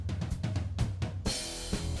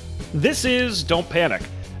This is Don't Panic,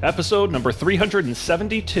 episode number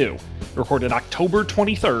 372, recorded October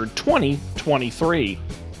 23rd, 2023.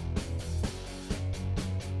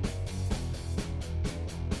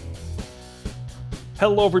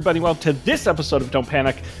 Hello, everybody. Welcome to this episode of Don't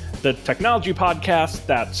Panic, the technology podcast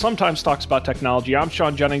that sometimes talks about technology. I'm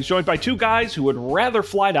Sean Jennings, joined by two guys who would rather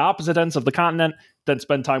fly to opposite ends of the continent than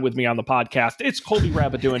spend time with me on the podcast. It's Colby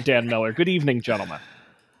Rabideau and Dan Miller. Good evening, gentlemen.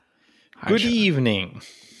 Good evening.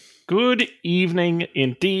 Good evening,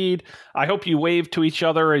 indeed. I hope you waved to each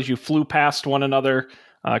other as you flew past one another,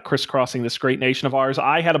 crisscrossing this great nation of ours.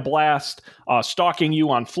 I had a blast stalking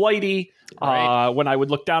you on Flighty. Right. When I would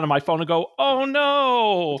look down at my phone and go, oh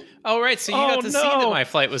no. Oh, right. So you got to see that my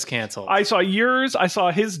flight was canceled. I saw yours. I saw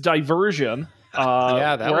his diversion.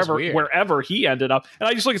 Yeah, that was weird. Wherever he ended up. And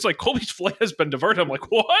I just look, it's like, Colby's flight has been diverted. I'm like,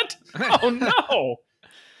 what? Oh no.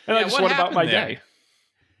 And I just went about my day.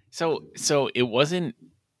 So it wasn't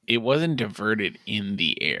diverted in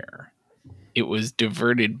the air. It was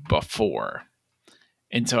diverted before.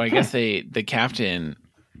 And so I guess the captain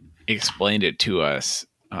explained it to us.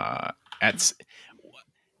 The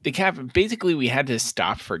captain, basically we had to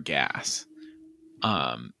stop for gas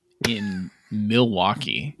in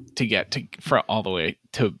Milwaukee to get all the way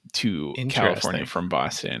to California from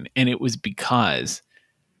Boston. And it was because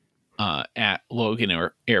at Logan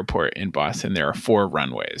Airport in Boston, there are 4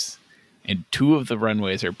 runways. And 2 of the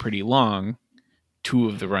runways are pretty long. 2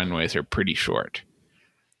 of the runways are pretty short.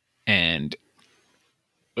 And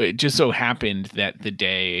it just so happened that the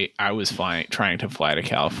day I was trying to fly to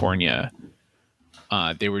California,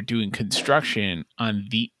 they were doing construction on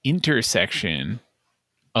the intersection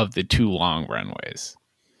of the 2 long runways.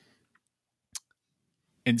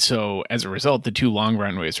 And so as a result, the 2 long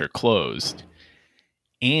runways are closed.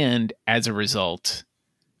 And as a result,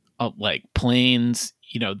 like planes,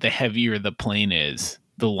 the heavier the plane is,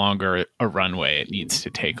 the longer a runway it needs to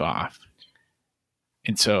take off.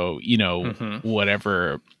 And so,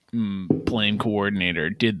 whatever plane coordinator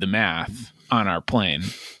did the math on our plane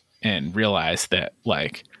and realized that,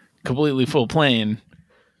 like, completely full plane,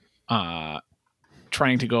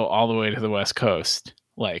 trying to go all the way to the West Coast,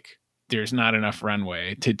 like, there's not enough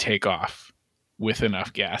runway to take off with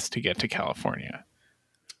enough gas to get to California.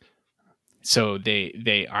 So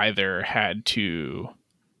they either had to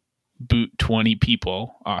boot 20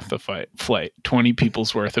 people off the flight, 20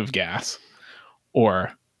 people's worth of gas,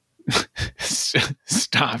 or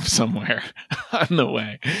stop somewhere on the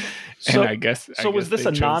way. So, and I guess was this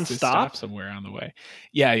a nonstop? Stop somewhere on the way.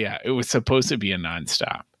 Yeah. It was supposed to be a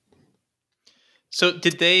nonstop. So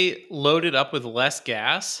did they load it up with less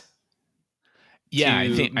gas? Yeah,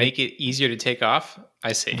 I think make it easier to take off.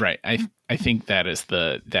 I see. Right. I think that is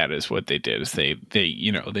what they did. Is they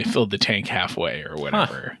filled the tank halfway or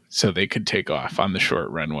whatever, so they could take off on the short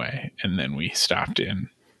runway, and then we stopped in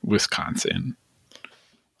Wisconsin.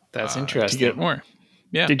 That's interesting. To get more.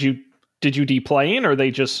 Yeah. Did you deplane, or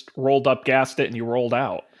they just rolled up, gassed it, and you rolled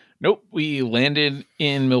out? Nope. We landed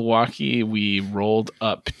in Milwaukee. We rolled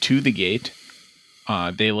up to the gate.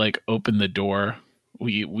 They opened the door.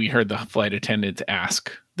 We heard the flight attendants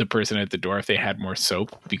ask the person at the door if they had more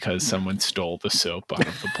soap because someone stole the soap out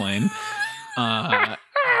of the plane.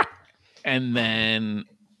 And then,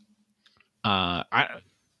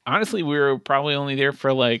 honestly, we were probably only there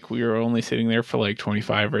for we were only sitting there for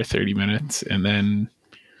 25 or 30 minutes. And then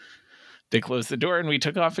they closed the door and we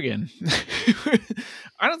took off again.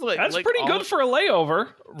 Honestly, that's pretty good for a layover.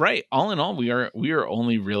 Right. All in all, we are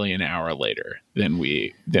only really an hour later than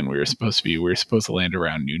we were supposed to be. We were supposed to land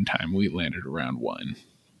around noontime. We landed around 1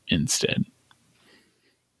 instead.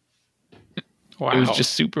 Wow. It was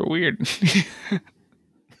just super weird.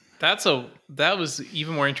 That was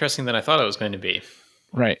even more interesting than I thought it was going to be.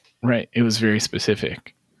 Right. It was very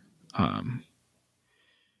specific.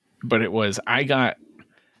 But it was, I got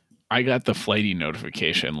the flighty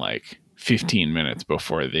notification 15 minutes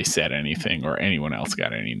before they said anything or anyone else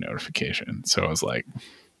got any notification. So I was like,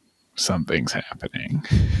 something's happening.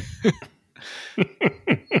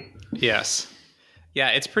 Yes. Yeah,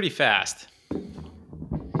 it's pretty fast.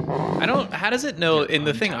 How does it know, in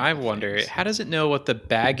the thing I wonder, how does it know what the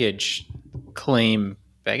baggage carousel,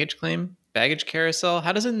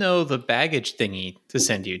 how does it know the baggage thingy to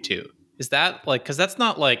send you to? Is that because that's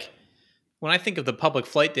not when I think of the public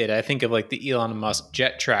flight data, I think of the Elon Musk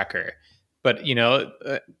jet tracker. But,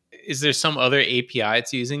 is there some other API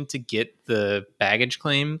it's using to get the baggage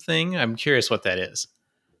claim thing? I'm curious what that is.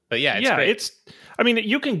 But yeah, it's great.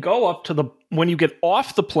 You can go up to when you get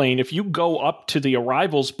off the plane, if you go up to the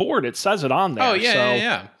arrivals board, it says it on there. Oh,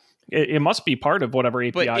 yeah. It must be part of whatever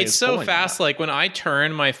API but it's is so pulling fast. that. When I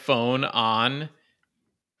turn my phone on,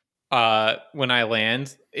 when I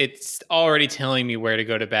land, it's already telling me where to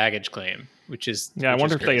go to baggage claim, which is I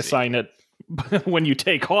wonder if they assign it when you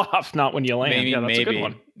take off, not when you land. Maybe, that's a good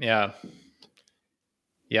one. Yeah.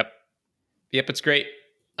 Yep, it's great.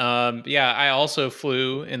 I also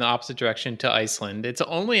flew in the opposite direction to Iceland. It's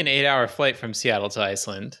only an 8-hour flight from Seattle to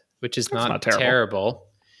Iceland, which is not terrible.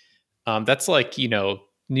 That's like, New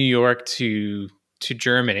York to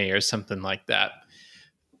Germany or something like that.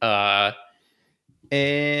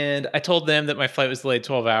 And I told them that my flight was delayed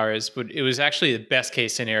 12 hours, but it was actually the best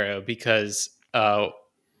case scenario because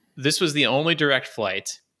this was the only direct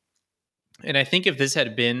flight. And I think if this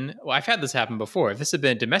had been, I've had this happen before. If this had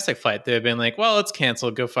been a domestic flight, they'd have been like, well, it's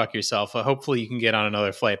canceled. Go fuck yourself. Hopefully you can get on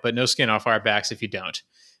another flight, but no skin off our backs if you don't.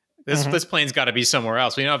 This plane's got to be somewhere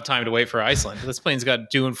else. We don't have time to wait for Iceland. This plane's got to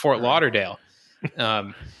do in Fort Lauderdale.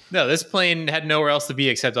 No, this plane had nowhere else to be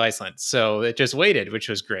except Iceland. So it just waited, which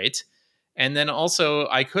was great. And then also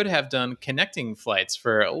I could have done connecting flights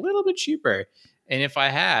for a little bit cheaper. And if I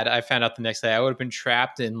had, I found out the next day I would have been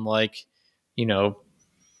trapped in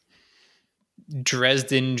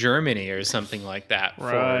Dresden, Germany or something like that.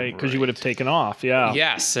 Right, because you would have taken off, yeah.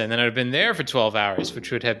 Yes, and then I'd have been there for 12 hours, which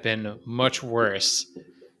would have been much worse.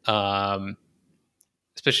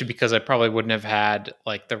 Especially because I probably wouldn't have had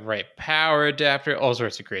the right power adapter, all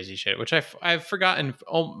sorts of crazy shit, which I've forgotten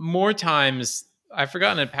more times. I've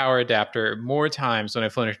forgotten a power adapter more times when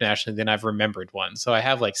I've flown internationally than I've remembered one. So I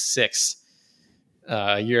have 6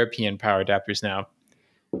 European power adapters now.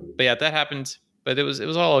 But yeah, that happened. But it was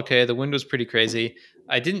all okay. The wind was pretty crazy.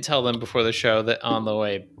 I didn't tell them before the show that on the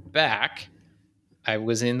way back, I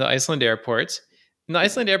was in the Iceland airport. And the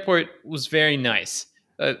Iceland airport was very nice.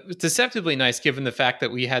 Deceptively nice given the fact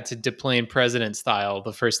that we had to deplane president style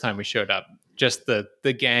the first time we showed up. Just the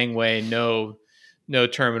gangway, no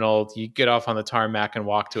terminal. You get off on the tarmac and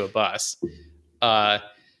walk to a bus.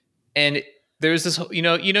 And there's this,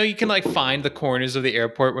 you can find the corners of the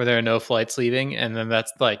airport where there are no flights leaving. And then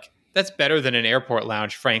that's better than an airport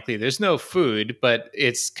lounge, frankly. There's no food, but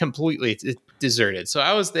it's completely deserted. So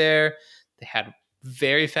I was there. They had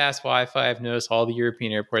very fast Wi-Fi. I've noticed all the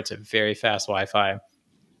European airports have very fast Wi-Fi.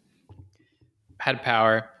 Had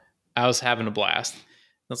power. I was having a blast. I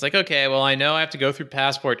was like, okay, well, I know I have to go through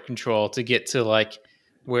passport control to get to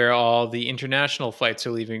where all the international flights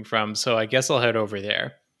are leaving from. So I guess I'll head over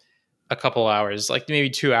there a couple hours, maybe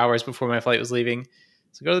 2 hours before my flight was leaving.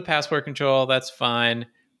 So go to the passport control. That's fine.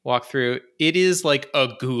 Walk through. It is like a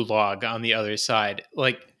gulag on the other side.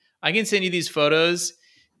 I can send you these photos.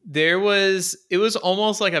 It was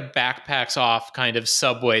almost like a backpacks off kind of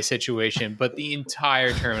subway situation, but the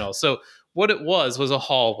entire terminal. So what it was a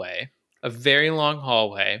hallway, a very long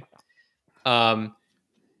hallway. Well,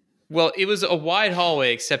 it was a wide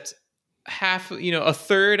hallway, except half, a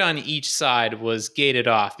third on each side was gated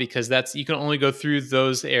off because you can only go through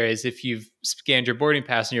those areas if you've scanned your boarding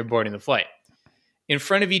pass and you're boarding the flight. In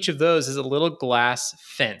front of each of those is a little glass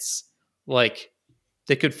fence,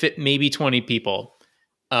 that could fit maybe 20 people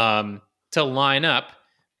to line up,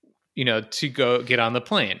 to go get on the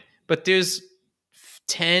plane. But there's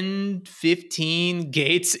 10, 15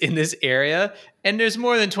 gates in this area, and there's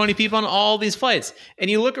more than 20 people on all these flights. And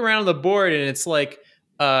you look around the board, and it's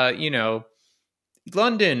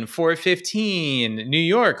London 415, New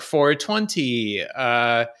York 420,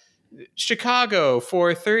 Chicago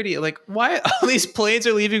 4:30. Why all these planes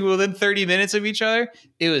are leaving within 30 minutes of each other?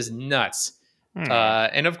 It was nuts.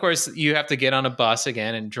 And of course you have to get on a bus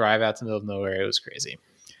again and drive out to the middle of nowhere. It was crazy.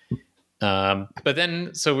 But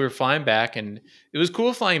then, so we were flying back, and it was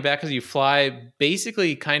cool flying back because you fly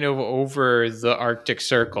basically kind of over the Arctic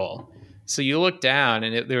Circle. So you look down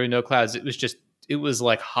and there were no clouds. It was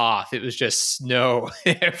like Hoth. It was just snow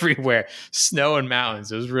everywhere, snow and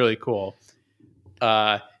mountains. It was really cool.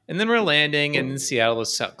 And then we're landing, and in Seattle,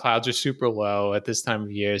 the clouds are super low at this time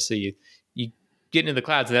of year. So you get into the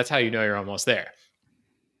clouds, and that's how you know you're almost there.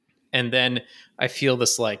 And then I feel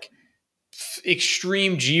this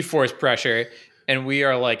extreme G-force pressure, and we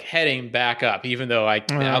are heading back up, even though I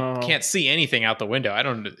can't see anything out the window.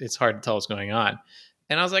 It's hard to tell what's going on.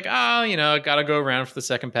 And I was like, I got to go around for the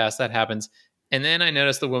second pass. That happens. And then I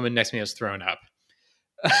noticed the woman next to me was thrown up.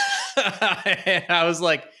 And I was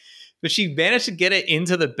like, but she managed to get it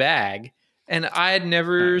into the bag. And I had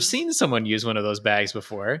never seen someone use one of those bags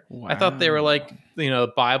before. Wow. I thought they were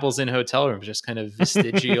Bibles in hotel rooms, just kind of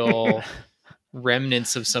vestigial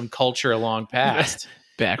remnants of some culture long past.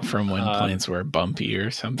 Back from when planes were bumpy or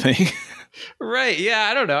something. Right. Yeah,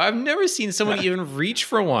 I don't know. I've never seen someone even reach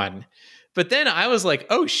for one. But then I was like,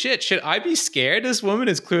 oh shit, should I be scared? This woman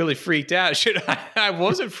is clearly freaked out. I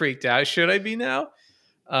wasn't freaked out. Should I be now?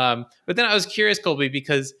 But then I was curious, Colby,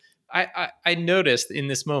 because I noticed in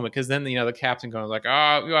this moment, because then the captain going like,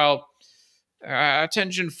 oh well,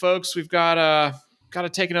 attention folks, we've got to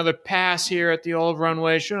take another pass here at the old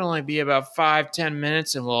runway. Should only be about 5-10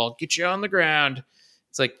 minutes, and we'll get you on the ground.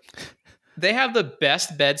 It's like, they have the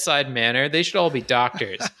best bedside manner. They should all be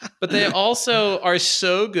doctors, but they also are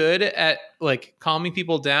so good at like calming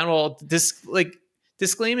people down while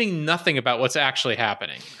disclaiming nothing about what's actually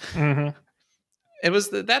happening. Mm-hmm. It was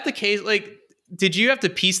that the case. Like, did you have to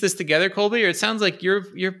piece this together, Colby? Or it sounds like your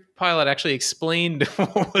pilot actually explained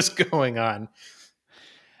what was going on.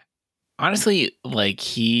 Honestly, like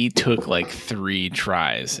he took like 3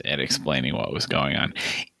 tries at explaining what was going on.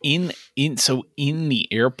 In the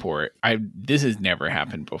airport, this has never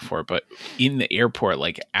happened before, but in the airport,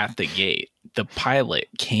 like at the gate, the pilot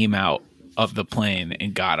came out of the plane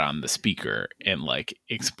and got on the speaker and like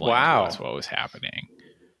explained to us what was happening.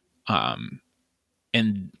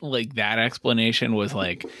 And like that explanation was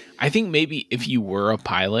like, I think maybe if you were a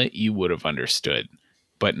pilot, you would have understood,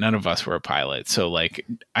 but none of us were a pilot. So like,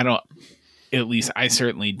 at least I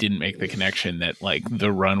certainly didn't make the connection that like the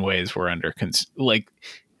runways were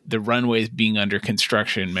the runways being under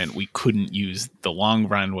construction meant we couldn't use the long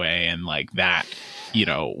runway. And like that,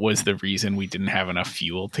 was the reason we didn't have enough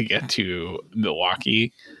fuel to get to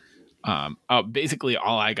Milwaukee. Basically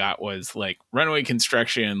all I got was like runway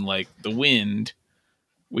construction, like the wind,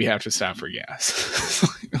 we have to stop for gas.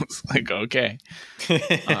 It's like, okay.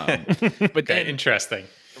 But then interesting.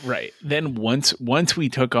 Right. Then once we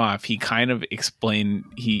took off, he kind of explained,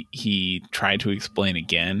 he tried to explain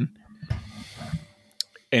again,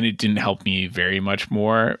 and it didn't help me very much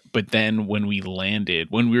more. But then when we landed,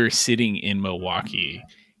 when we were sitting in Milwaukee,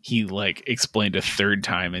 he like explained a third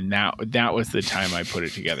time. And that was the time I put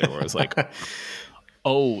it together where I was like,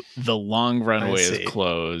 oh, the long runway is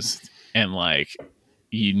closed. And like,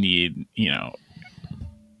 you need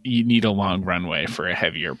a long runway for a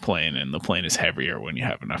heavier plane, and the plane is heavier when you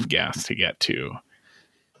have enough gas to get to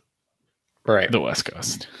the West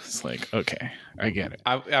Coast. It's like, okay, I get it.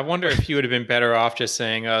 I wonder if you would have been better off just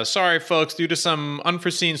saying, sorry, folks, due to some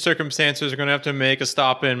unforeseen circumstances, we're going to have to make a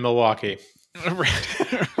stop in Milwaukee.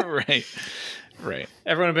 Right.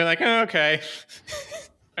 Everyone would be like, oh, okay.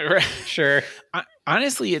 Sure.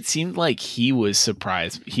 Honestly, it seemed like he was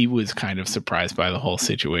surprised. He was kind of surprised by the whole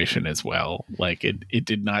situation as well. Like it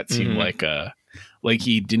did not seem like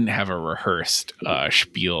he didn't have a rehearsed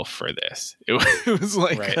spiel for this. It was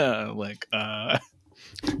like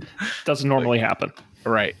doesn't normally happen.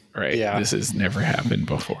 Right. Yeah. This has never happened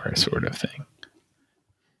before, sort of thing.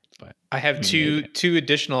 But I have two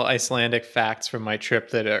additional Icelandic facts from my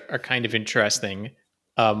trip that are kind of interesting.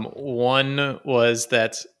 One was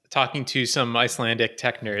that talking to some Icelandic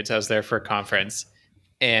tech nerds, I was there for a conference,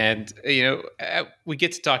 and we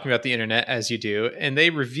get to talking about the internet as you do, and they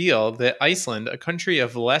reveal that Iceland, a country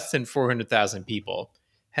of less than 400,000 people,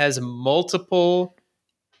 has multiple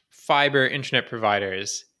fiber internet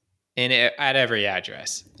providers at every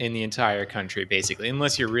address in the entire country, basically,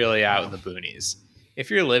 unless you're really out in the boonies.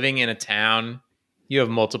 If you're living in a town, you have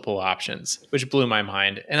multiple options, which blew my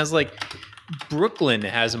mind. And I was like, Brooklyn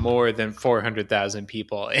has more than 400,000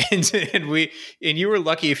 people, and you were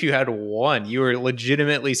lucky if you had one. You were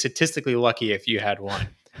legitimately statistically lucky if you had one.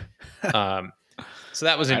 So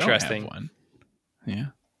that was interesting. I don't have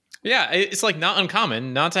one. Yeah, it's like not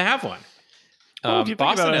uncommon not to have one.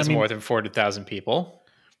 Boston has more than 400,000 people.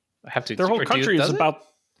 I have to. Their whole country is about.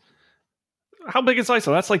 How big is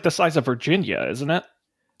Iceland? That's like the size of Virginia, isn't it?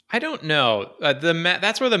 I don't know.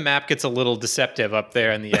 That's where the map gets a little deceptive up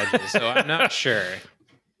there in the edges, so I'm not sure.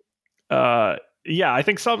 Yeah, I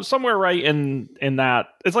think somewhere right in that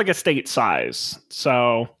it's like a state size.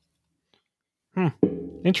 So,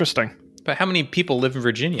 interesting. But how many people live in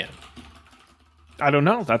Virginia? I don't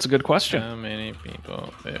know. That's a good question. How many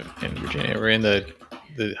people live in Virginia? We're in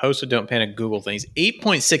the host of Don't Panic Google things.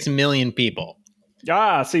 8.6 million people.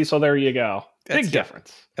 Ah, see, so there you go. Big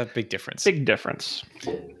difference. A big difference. Big difference.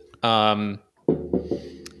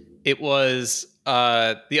 It was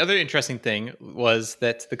the other interesting thing was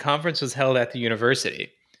that the conference was held at the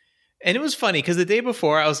university. And it was funny because the day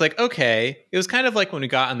before I was like, okay, it was kind of like when we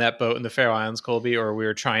got on that boat in the Faroe Islands, Colby, or we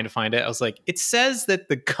were trying to find it. I was like, it says that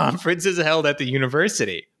the conference is held at the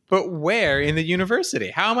university, but where in the university?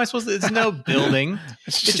 How am I supposed to? It's no building.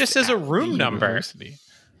 It just says a room number. University.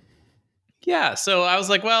 Yeah. So I was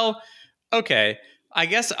like, well, okay, I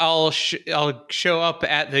guess I'll show up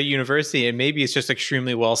at the university and maybe it's just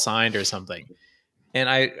extremely well signed or something. And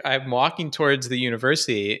I'm walking towards the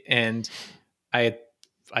university and I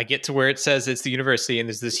get to where it says it's the university, and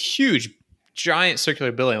there's this huge, giant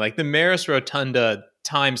circular building, like the Maris Rotunda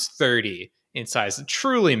times 30 in size,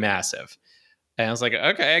 truly massive. And I was like,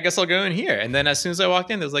 okay, I guess I'll go in here. And then as soon as I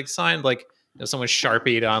walked in, there was like signed, like, someone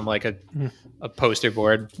sharpied on like a poster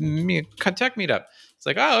board, tech meetup. It's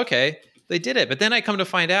like, oh, okay, they did it. But then I come to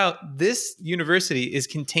find out this university is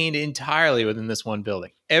contained entirely within this one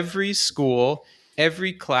building. Every school,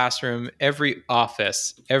 every classroom, every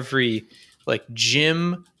office, every like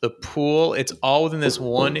gym, the pool, it's all within this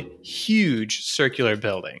one huge circular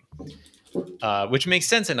building. Which makes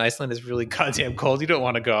sense in Iceland. It's really goddamn cold. You don't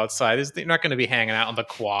want to go outside. You're not going to be hanging out on the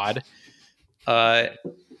quad.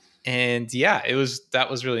 And yeah,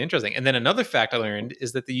 that was really interesting. And then another fact I learned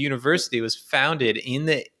is that the university was founded in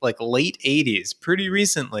the like late 80s, pretty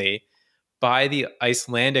recently, by the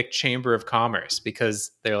Icelandic Chamber of Commerce,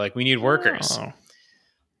 because they're like, we need workers.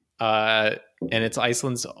 And it's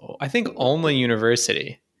Iceland's, I think, only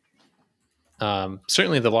university.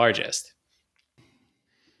 Certainly the largest.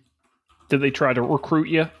 Did they try to recruit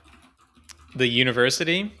you? The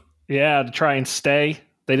university? Yeah, to try and stay.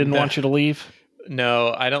 They didn't want you to leave?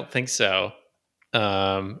 No, I don't think so.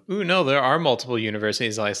 No, there are multiple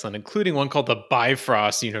universities in Iceland, including one called the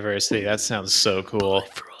Bifrost University. That sounds so cool.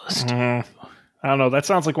 Bifrost. I don't know. That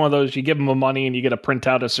sounds like one of those, you give them the money and you get to print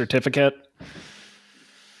out a certificate. A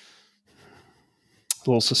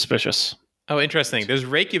little suspicious. Oh, interesting. There's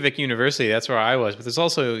Reykjavik University. That's where I was. But there's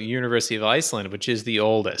also University of Iceland, which is the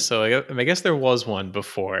oldest. So I guess there was one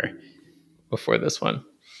before this one.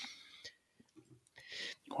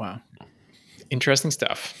 Wow. Interesting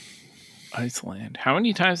stuff. Iceland. How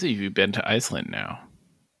many times have you been to Iceland now?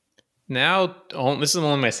 This is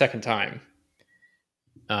only my second time.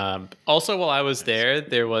 Also, while I was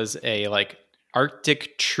there was a like International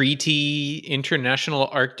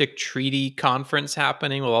Arctic Treaty Conference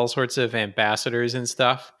happening with all sorts of ambassadors and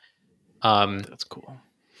stuff. That's cool.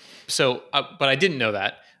 So, but I didn't know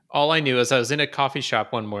that. All I knew is I was in a coffee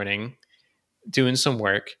shop one morning doing some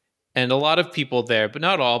work, and a lot of people there, but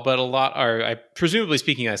not all, but a lot are presumably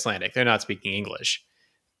speaking Icelandic. They're not speaking English.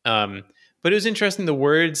 But it was interesting, the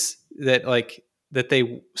words that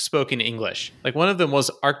they spoke in English. Like one of them was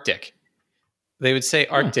Arctic. They would say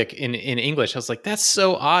Arctic in English. I was like, that's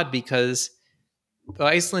so odd because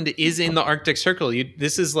Iceland is in the Arctic Circle.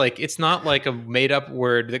 This is like, it's not like a made up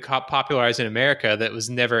word that got popularized in America that was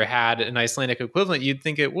never had an Icelandic equivalent. You'd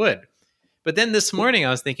think it would. But then this morning I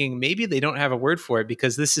was thinking maybe they don't have a word for it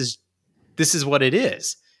because this is what it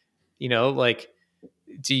is. Like,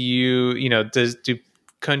 does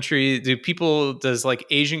like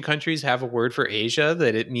Asian countries have a word for Asia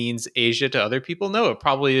that it means Asia to other people? No, it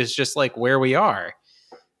probably is just like where we are.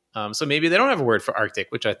 So maybe they don't have a word for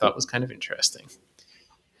Arctic, which I thought was kind of interesting.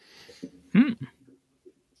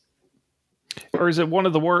 Or is it one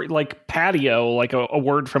of the word like patio, like a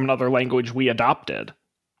word from another language we adopted?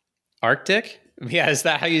 Arctic? Yeah, is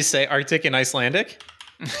that how you say Arctic in Icelandic?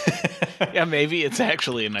 Yeah, maybe it's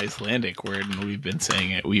actually an Icelandic word and we've been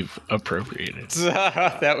saying it. We've appropriated.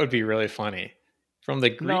 That would be really funny. From the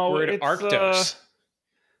Greek word Arctos,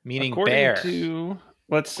 meaning bear.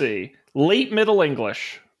 Let's see, late Middle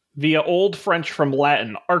English via Old French from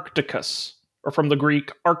Latin Arcticus, or from the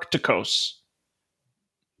Greek Arcticos.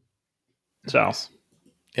 So, Nice.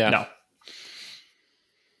 Yeah. No.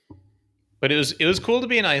 But it was cool to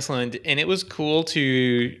be in Iceland, and it was cool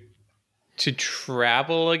to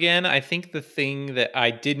travel again. I think the thing that I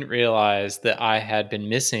didn't realize that I had been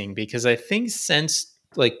missing, because I think since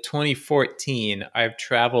like 2014, I've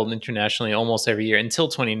traveled internationally almost every year until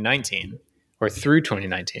 2019 or through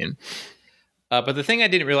 2019. But the thing I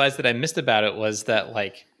didn't realize that I missed about it was that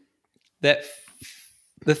like the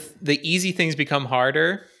easy things become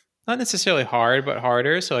harder. Not necessarily hard, but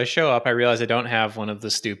harder. So I show up, I realize I don't have one of the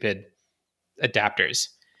stupid adapters.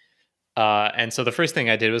 And so the first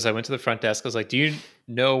thing I did was I went to the front desk. I was like, do you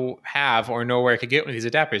have or know where I could get one of these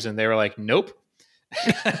adapters? And they were like, nope.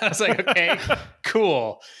 I was like, okay,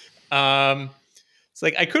 cool. It's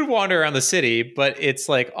like I could wander around the city, but it's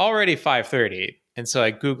like already 5:30. And so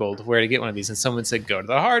I Googled where to get one of these, and someone said, go to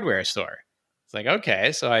the hardware store. It's like,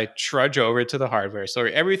 okay. So I trudge over to the hardware store.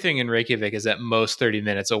 Everything in Reykjavik is at most 30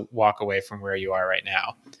 minutes a walk away from where you are right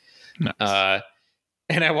now. Nice.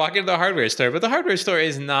 And I walk into the hardware store, but the hardware store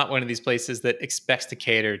is not one of these places that expects to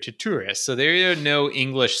cater to tourists. So there are no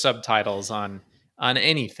English subtitles on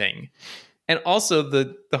anything. And also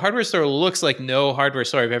the hardware store looks like no hardware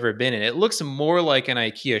store I've ever been in. It looks more like an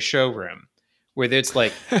IKEA showroom where it's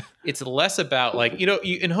like, it's less about like,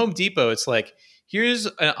 in Home Depot, it's like, here's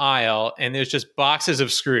an aisle and there's just boxes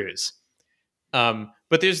of screws.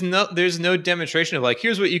 But there's no demonstration of like,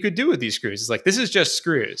 here's what you could do with these screws. It's like, this is just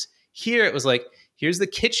screws. Here it was like, here's the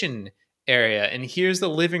kitchen area, and here's the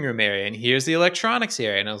living room area, and here's the electronics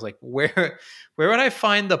area. And I was like, where would I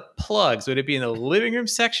find the plugs? Would it be in the living room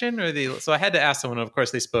section or the? So I had to ask someone. Of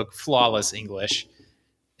course, they spoke flawless English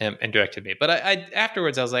and directed me. But I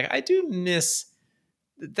afterwards, I was like, I do miss.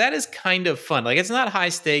 That is kind of fun. Like, it's not high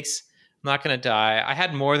stakes. I'm not going to die. I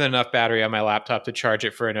had more than enough battery on my laptop to charge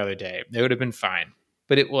it for another day. It would have been fine.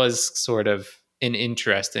 But it was sort of an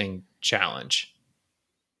interesting challenge.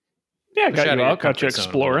 Yeah, got you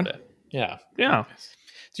exploring. Yeah. Yeah.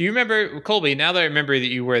 Do you remember, Colby, now that I remember that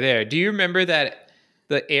you were there, do you remember that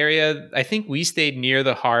the area, I think we stayed near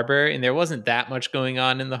the harbor, and there wasn't that much going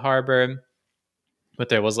on in the harbor, but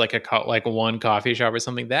there was like one coffee shop or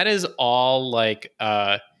something. That is all like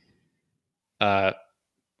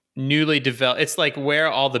newly developed. It's like where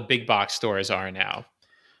all the big box stores are now.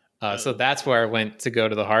 So that's where I went to go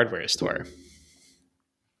to the hardware store.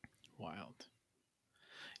 Wild.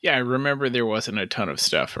 Yeah, I remember there wasn't a ton of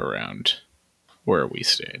stuff around where we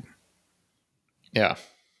stayed. Yeah.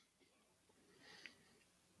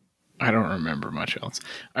 I don't remember much else.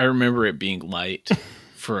 I remember it being light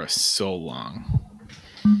for so long.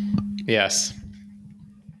 Yes.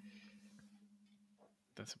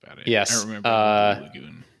 That's about it. Yes. I remember the Blue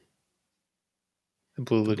Lagoon. The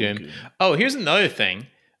Blue Lagoon. Oh, here's another thing.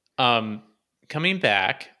 Coming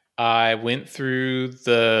back, I went through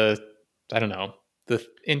the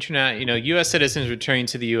internet, U.S. citizens returning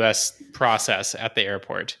to the U.S. process at the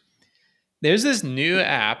airport. There's this new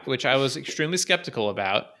app, which I was extremely skeptical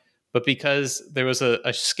about, but because there was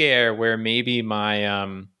a scare where maybe my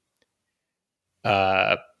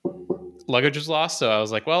luggage was lost, so I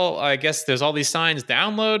was like, well, I guess there's all these signs,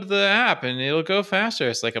 download the app and it'll go faster.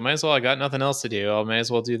 It's like, I got nothing else to do. I might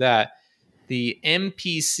as well do that. The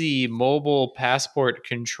MPC Mobile Passport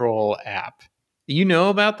Control app. You know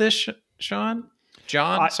about this, Sean?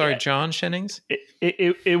 John Shennings?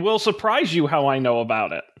 It will surprise you how I know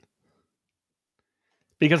about it.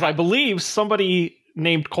 Because I believe somebody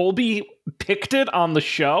named Colby picked it on the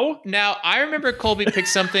show. Now, I remember Colby picked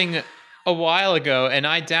something a while ago, and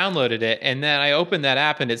I downloaded it, and then I opened that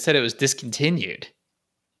app, and it said it was discontinued.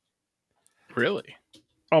 Really?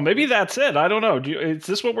 Oh, maybe that's it. I don't know. Is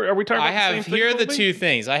this what are we talking about? Here are the two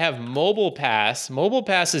things. I have Mobile Pass. Mobile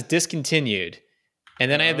Pass is discontinued. And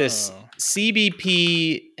then I have this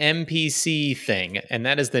CBP MPC thing, and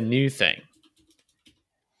that is the new thing.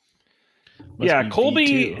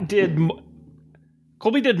 Colby did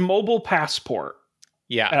Mobile Passport.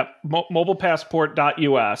 Yeah. At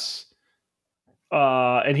mobilepassport.us.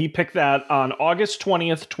 And he picked that on August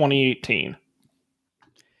 20th, 2018.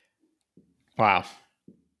 Wow.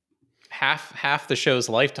 Half the show's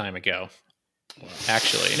lifetime ago,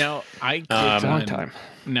 actually. Now I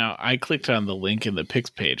clicked on the link in the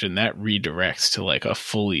Pix page, and that redirects to like a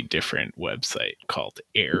fully different website called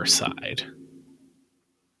Airside.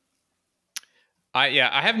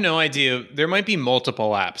 I have no idea. There might be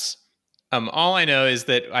multiple apps. All I know is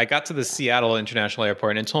that I got to the Seattle International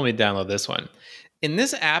Airport and it told me to download this one. And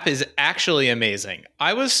this app is actually amazing.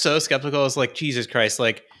 I was so skeptical. I was like, Jesus Christ,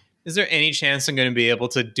 like, is there any chance I'm going to be able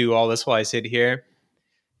to do all this while I sit here?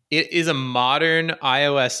 It is a modern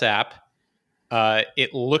iOS app.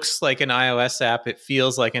 It looks like an iOS app. It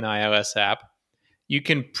feels like an iOS app. You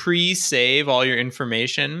can pre-save all your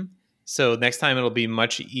information. So next time it'll be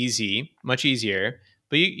much easier.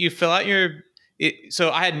 But you fill out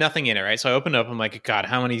so I had nothing in it, right? So I opened up. I'm like, God,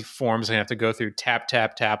 how many forms do I have to go through? Tap,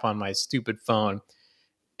 tap, tap on my stupid phone.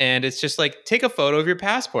 And it's just like, take a photo of your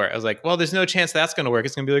passport. I was like, well, there's no chance that's going to work.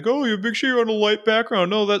 It's going to be like, oh, you make sure you're on a light background.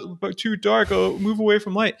 No, that's too dark. Oh, move away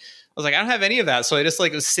from light. I was like, I don't have any of that. So I just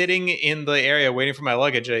like was sitting in the area waiting for my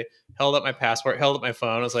luggage. I held up my passport, held up my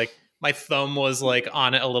phone. I was like, my thumb was like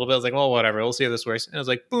on it a little bit. I was like, well, whatever. We'll see how this works. And I was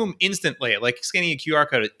like, boom, instantly. Like scanning a QR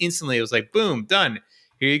code, instantly it was like, boom, done.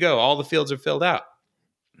 Here you go. All the fields are filled out.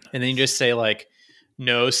 And then you just say like,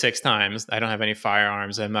 no 6 times. I don't have any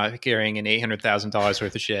firearms. I'm not carrying an $800,000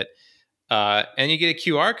 worth of shit. And you get a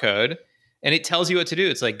QR code and it tells you what to do.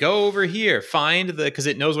 It's like, go over here, because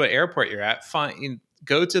it knows what airport you're at.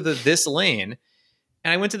 Go to this lane.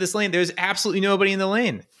 And I went to this lane. There's absolutely nobody in the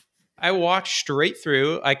lane. I walked straight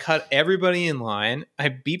through. I cut everybody in line. I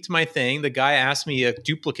beeped my thing. The guy asked me a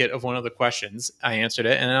duplicate of one of the questions. I answered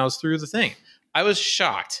it and I was through the thing. I was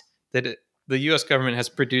shocked that the U.S. government has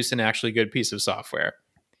produced an actually good piece of software.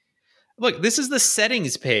 Look, this is the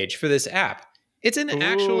settings page for this app. It's an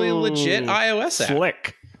actually legit iOS app.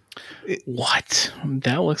 Slick. What?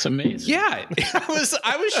 That looks amazing. Yeah,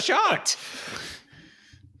 I was shocked.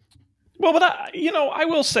 Well, but I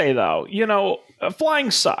will say though,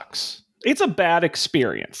 flying sucks. It's a bad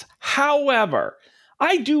experience. However,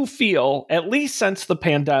 I do feel, at least since the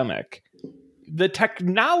pandemic, the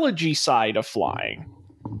technology side of flying,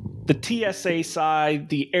 the TSA side,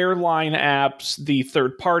 the airline apps, the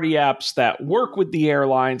third-party apps that work with the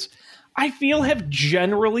airlines, I feel have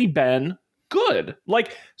generally been good,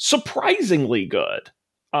 like surprisingly good.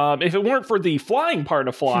 If it weren't for the flying part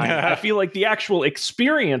of flying, I feel like the actual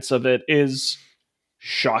experience of it is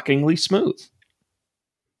shockingly smooth.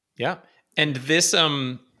 Yeah. And this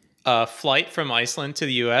flight from Iceland to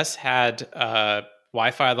the US had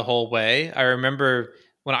Wi-Fi the whole way. I remember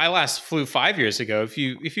when I last flew 5 years ago, if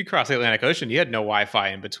you cross the Atlantic Ocean, you had no Wi-Fi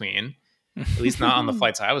in between. At least not on the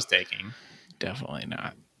flights I was taking. Definitely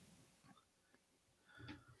not.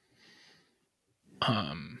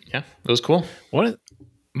 Yeah, it was cool. I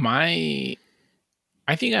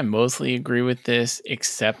think I mostly agree with this,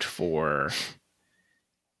 except for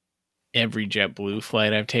every JetBlue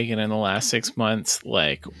flight I've taken in the last 6 months.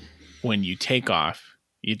 Like when you take off,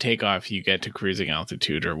 you get to cruising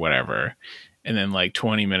altitude or whatever. And then like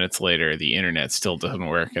 20 minutes later, the internet still doesn't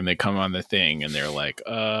work. And they come on the thing and they're like,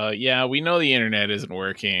 yeah, we know the internet isn't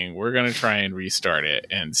working. We're going to try and restart it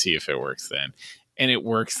and see if it works then. And it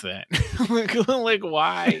works then. like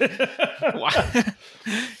why? Why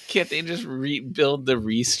can't they just rebuild the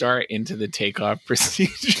restart into the takeoff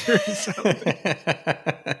procedure or something?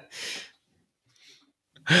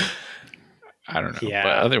 I don't know. Yeah.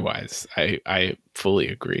 But otherwise, I fully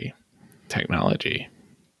agree. Technology,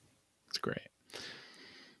 it's great.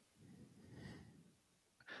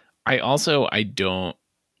 I don't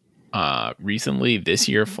recently this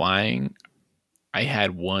year flying, I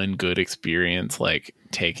had one good experience, like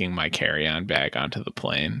taking my carry-on bag onto the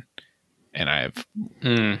plane, and I've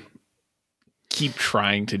keep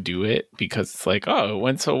trying to do it because it's like, oh, it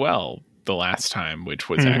went so well the last time, which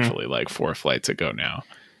was actually like 4 flights ago now.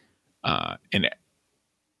 And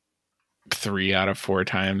 3 out of 4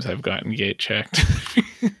 times I've gotten gate checked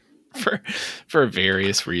for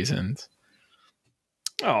various reasons.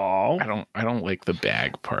 Oh, I don't like the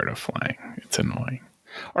bag part of flying. It's annoying.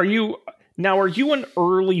 Are you an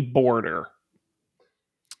early boarder?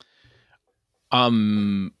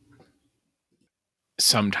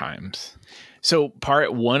 Sometimes. So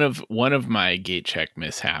one of my gate check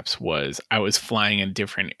mishaps was I was flying a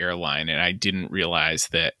different airline and I didn't realize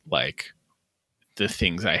that like the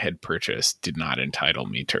things I had purchased did not entitle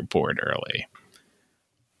me to board early.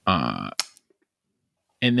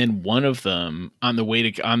 And then one of them on the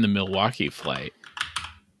the Milwaukee flight,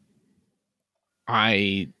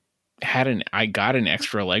 I got an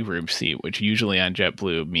extra legroom seat, which usually on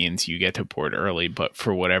JetBlue means you get to board early, but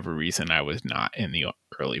for whatever reason, I was not in the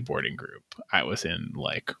early boarding group. I was in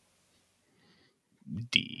like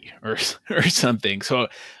D or something. So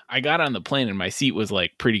I got on the plane and my seat was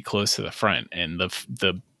like pretty close to the front, and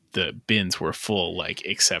the bins were full, like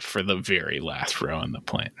except for the very last row on the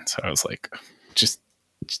plane. So I was like, just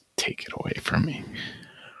take it away from me.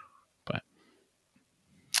 But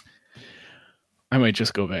I might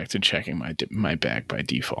just go back to checking my bag by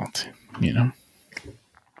default, you know?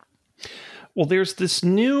 Well, there's this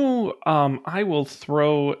new, I'll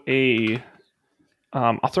throw it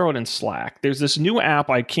in Slack. There's this new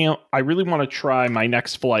app I really want to try my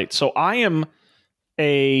next flight. So I am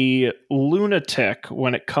a lunatic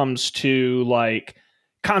when it comes to like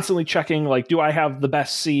constantly checking, like, do I have the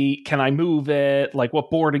best seat? Can I move it? Like,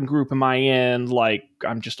 what boarding group am I in? Like,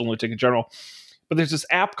 I'm just a lunatic in general. But there's this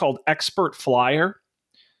app called Expert Flyer,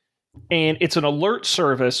 and it's an alert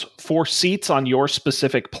service for seats on your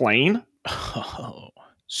specific plane. Oh.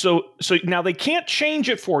 So now they can't change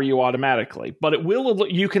it for you automatically, but it will.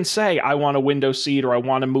 You can say, I want a window seat or I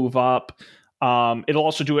want to move up. It'll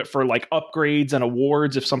also do it for like upgrades and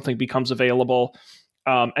awards if something becomes available.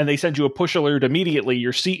 And they send you a push alert immediately.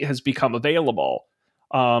 Your seat has become available.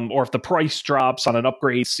 Or if the price drops on an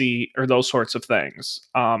upgrade seat or those sorts of things.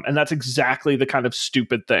 And that's exactly the kind of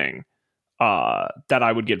stupid thing that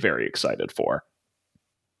I would get very excited for.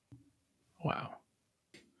 Wow.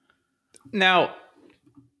 Now,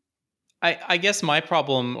 I guess my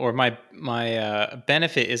problem or my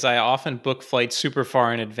benefit is I often book flights super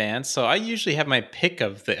far in advance, so I usually have my pick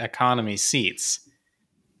of the economy seats.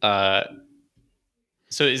 So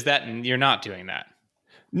is that you're not doing that?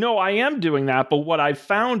 No, I am doing that, but what I've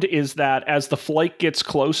found is that as the flight gets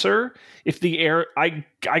closer, if the I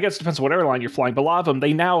guess it depends on what airline you're flying, but a lot of them,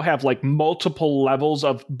 they now have like multiple levels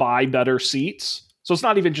of buy better seats. So it's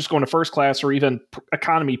not even just going to first class or even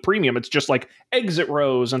economy premium. It's just like exit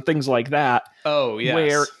rows and things like that. Oh, yes.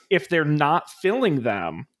 Where if they're not filling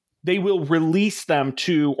them, they will release them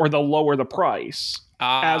to, or they'll lower the price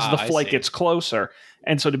as the flight gets closer.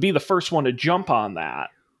 And so to be the first one to jump on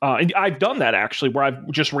that And I've done that actually, where I've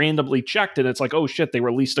just randomly checked and it's like, oh shit, they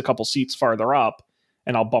released a couple seats farther up,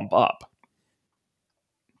 and I'll bump up.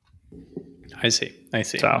 I see.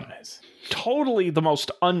 So, nice. Totally the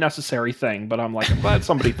most unnecessary thing, but I'm like, I'm glad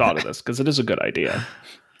somebody thought of this because it is a good idea.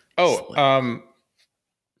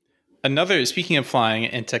 Speaking of flying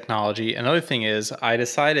and technology, another thing is I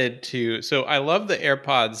decided so I love the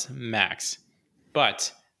AirPods Max,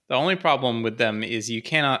 but the only problem with them is you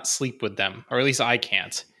cannot sleep with them, or at least I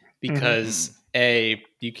can't, because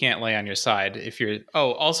you can't lay on your side if you're.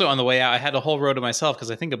 Oh, also on the way out, I had a whole row to myself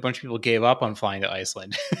because I think a bunch of people gave up on flying to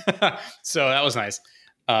Iceland, so that was nice.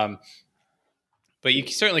 But you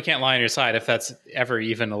certainly can't lie on your side if that's ever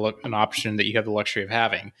even an option that you have the luxury of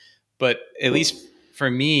having. But at least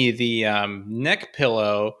for me, the neck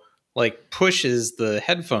pillow pushes the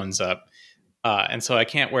headphones up, and so I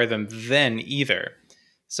can't wear them then either.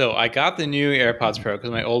 So I got the new AirPods Pro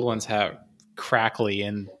because my old ones have crackly,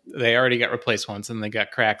 and they already got replaced once, and they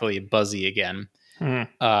got crackly and buzzy again.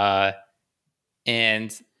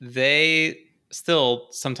 And they still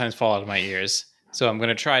sometimes fall out of my ears. So I'm going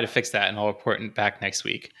to try to fix that, and I'll report back next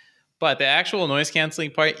week. But the actual noise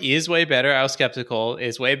canceling part is way better. I was skeptical.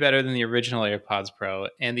 It's way better than the original AirPods Pro.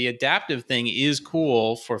 And the adaptive thing is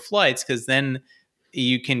cool for flights because then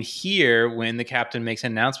you can hear when the captain makes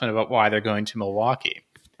an announcement about why they're going to Milwaukee.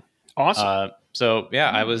 Awesome. So yeah,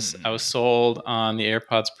 I was sold on the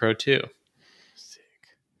AirPods Pro 2. Sick.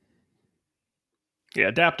 Yeah,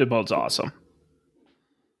 adaptive mode's awesome.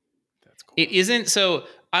 That's cool. It isn't so.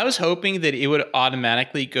 I was hoping that it would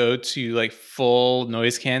automatically go to full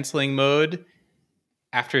noise canceling mode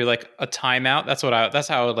after a timeout. That's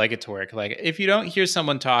how I would like it to work. If you don't hear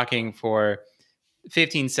someone talking for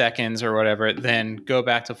 15 seconds or whatever, then go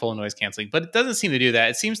back to full noise canceling. But it doesn't seem to do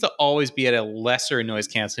that. It seems to always be at a lesser noise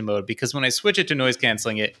canceling mode because when I switch it to noise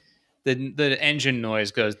canceling, the engine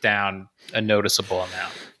noise goes down a noticeable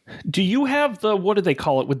amount. Do you have the, what do they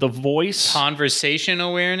call it, with the voice? Conversation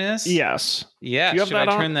awareness? Yes. Yeah. Should I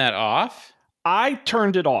turn that off? I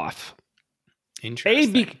turned it off.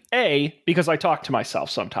 Interesting. Because I talk to myself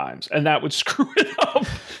sometimes, and that would screw it up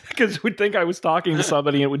because it would think I was talking to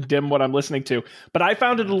somebody and it would dim what I'm listening to. But I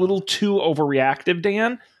found it a little too overreactive,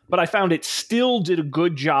 Dan. But I found it still did a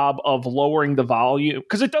good job of lowering the volume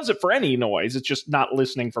because it does it for any noise. It's just not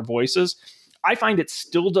listening for voices. I find it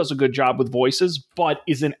still does a good job with voices, but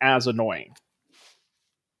isn't as annoying.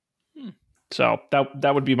 So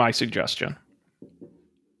that would be my suggestion.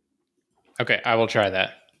 Okay, I will try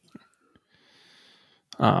that.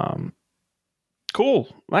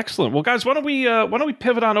 Cool, excellent. Well, guys, why don't we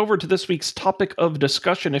pivot on over to this week's topic of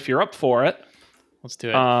discussion if you're up for it? Let's do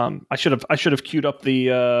it. I should have queued up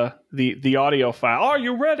the audio file. Are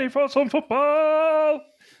you ready for some football?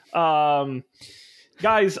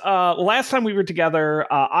 Guys, last time we were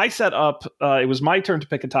together, I set up, it was my turn to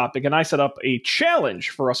pick a topic, and I set up a challenge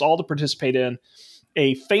for us all to participate in,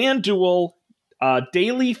 a FanDuel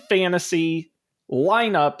daily fantasy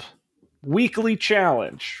lineup weekly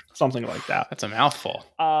challenge, something like that. That's a mouthful.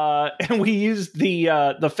 And we used the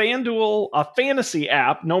FanDuel fantasy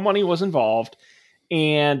app. No money was involved.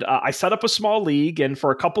 And I set up a small league, and for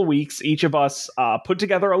a couple weeks, each of us put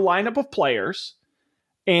together a lineup of players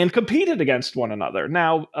and competed against one another.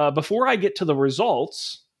 Now, before I get to the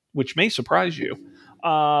results, which may surprise you,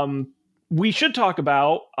 we should talk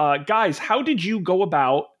about, guys, how did you go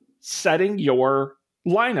about setting your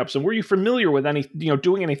lineups, and were you familiar with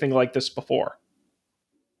doing anything like this before?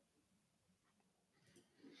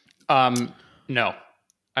 No,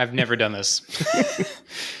 I've never done this.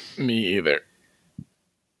 Me either.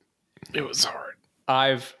 It was hard.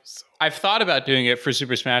 I've thought about doing it for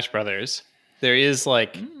Super Smash Brothers. There is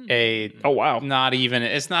not even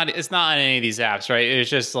it's not on any of these apps, right? It's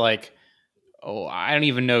just I don't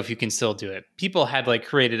even know if you can still do it. People had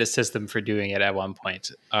created a system for doing it at one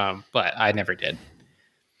point, but I never did.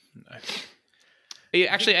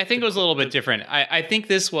 Actually, I think it was a little bit different. I think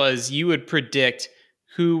this was you would predict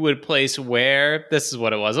who would place where. This is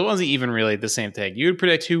what it was. It wasn't even really the same thing. You would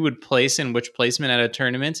predict who would place in which placement at a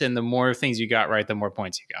tournament, and the more things you got right, the more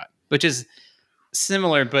points you got, which is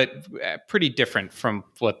similar but pretty different from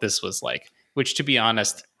what this was like, which, to be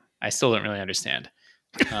honest, I still don't really understand.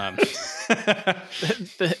 The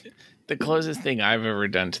closest thing I've ever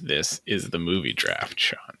done to this is the movie draft,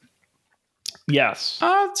 Sean. Yes.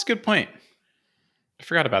 That's a good point. I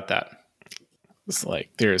forgot about that. It's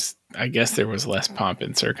I guess there was less pomp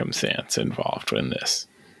and circumstance involved in this.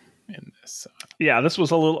 Yeah, this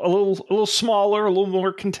was a little smaller, a little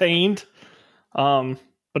more contained, but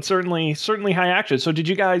certainly high action. So, did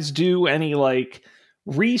you guys do any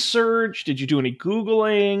research? Did you do any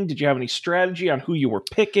Googling? Did you have any strategy on who you were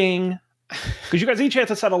picking? Because you guys each had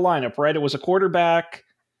to set a lineup, right? It was a quarterback,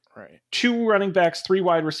 right, 2 running backs, 3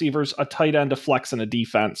 wide receivers, a tight end, a flex, and a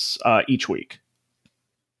defense each week.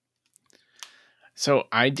 So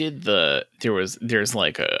I did there's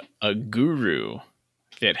like a guru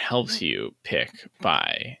that helps you pick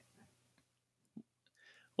by,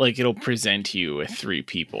 like, it'll present you with 3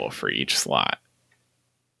 people for each slot.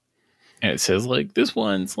 And it says, like, this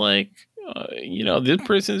one's like, this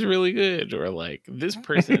person's really good, or like this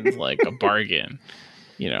person's like a bargain,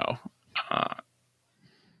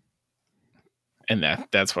 and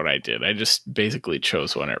that's what I did. I just basically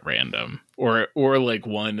chose one at random, or like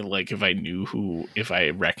one, like if I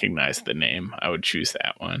recognized the name, I would choose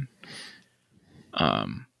that one.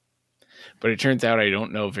 But it turns out I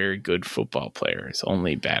don't know very good football players,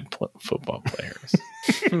 only bad football players.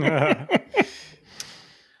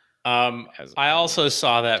 I also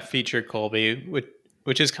saw that feature, Colby,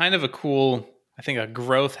 which is kind of a cool, I think, a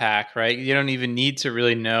growth hack, right? You don't even need to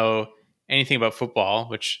really know anything about football,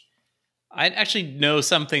 which I actually know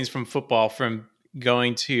some things from football from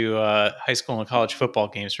going to high school and college football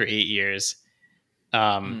games for 8 years,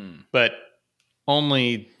 but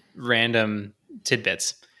only random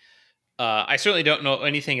tidbits. I certainly don't know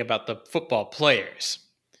anything about the football players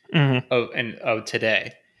of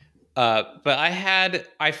today. But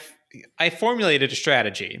I formulated a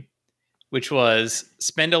strategy, which was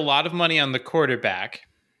spend a lot of money on the quarterback,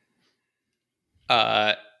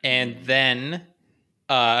 and then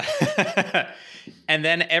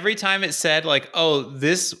every time it said, like, oh,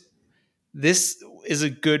 this is a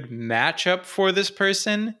good matchup for this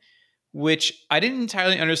person, which I didn't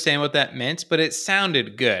entirely understand what that meant, but it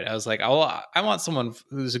sounded good. I was like, oh, I want someone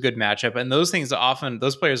who's a good matchup. And those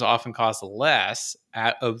players often cost less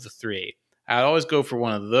out of the 3. I'd always go for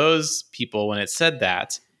one of those people when it said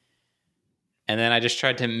that. And then I just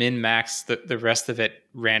tried to min-max the rest of it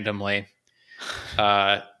randomly.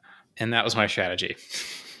 And that was my strategy.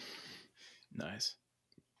 Nice.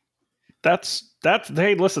 That's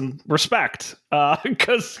hey, listen, respect,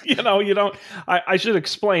 because I should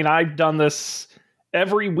explain, I've done this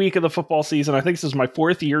every week of the football season. I think this is my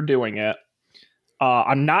 4th year doing it.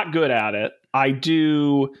 I'm not good at it. I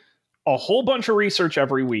do a whole bunch of research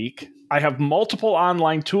every week. I have multiple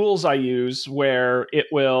online tools I use where it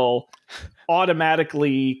will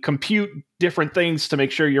automatically compute different things to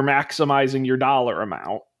make sure you're maximizing your dollar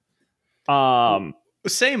amount.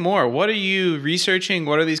 Say more. What are you researching?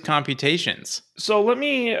 What are these computations? So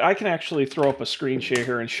I can actually throw up a screen share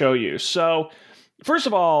here and show you. So first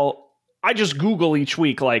of all, I just Google each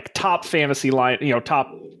week, like, top fantasy top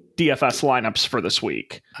DFS lineups for this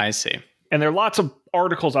week. I see. And there are lots of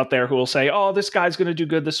articles out there who will say, oh, this guy's going to do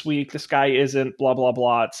good this week, this guy isn't, blah, blah,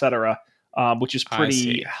 blah, etc., which is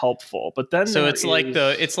pretty helpful. But then it's like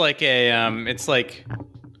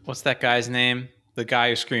what's that guy's name? The guy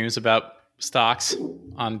who screams about stocks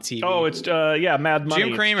on TV. Oh, it's Mad Money.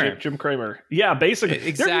 Jim Cramer. Jim Cramer. Yeah, basically.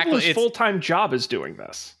 Exactly. There are people whose full-time job is doing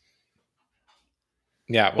this.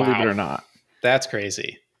 Yeah, wow. Believe it or not. That's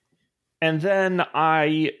crazy. And then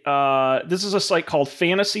this is a site called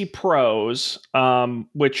Fantasy Pros,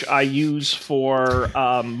 which I use for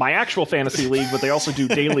my actual fantasy league, but they also do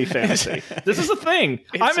daily fantasy. This is a thing.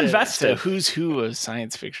 I'm invested. It's a who's who of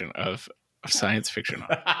science fiction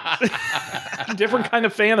different kind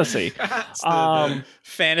of fantasy. The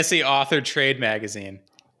fantasy author trade magazine.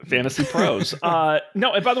 Fantasy Pros.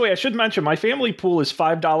 No, and by the way, I should mention my family pool is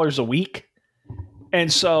 $5 a week.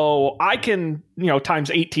 And so I can, times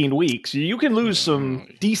 18 weeks, you can lose some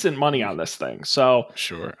decent money on this thing. So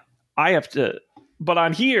sure, I have to, but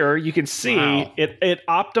on here you can see it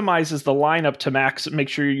optimizes the lineup to make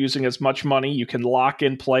sure you're using as much money. You can lock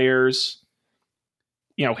in players,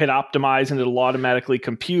 hit optimize, and it'll automatically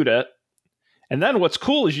compute it. And then what's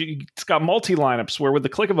cool is it's got multi-lineups where with the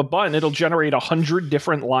click of a button, it'll generate 100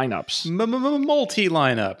 different lineups.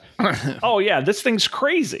 Multi-lineup. Oh yeah, this thing's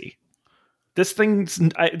crazy. This thing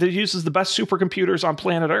uses the best supercomputers on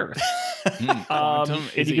planet Earth. Quantum?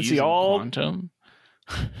 And you can see all quantum.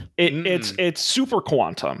 It's super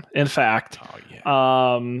quantum. In fact,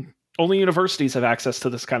 only universities have access to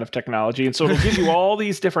this kind of technology, and so it'll give you all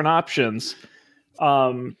these different options,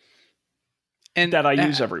 and that I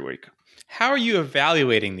use every week. How are you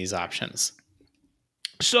evaluating these options?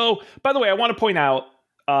 So, by the way, I want to point out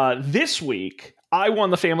this week I won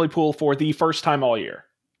the family pool for the first time all year.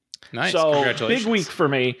 Nice. So Congratulations. Big week for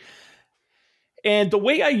me. And the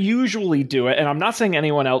way I usually do it, and I'm not saying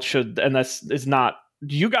anyone else should, and this is not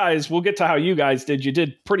you guys, we'll get to how you guys did. You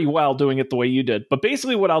did pretty well doing it the way you did. But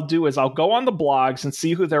basically what I'll do is I'll go on the blogs and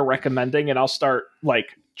see who they're recommending, and I'll start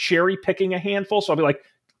like cherry picking a handful. So I'll be like,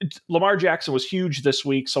 Lamar Jackson was huge this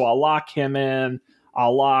week, so I'll lock him in.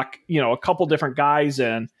 I'll lock, a couple different guys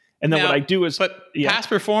in. And then what I do is... But past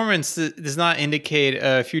performance does not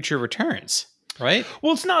indicate future returns, right?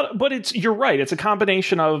 Well, it's not, but you're right. It's a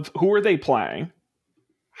combination of who are they playing?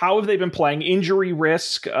 How have they been playing? Injury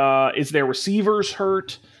risk? Is their receivers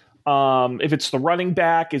hurt? If it's the running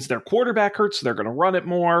back, is their quarterback hurt? So they're going to run it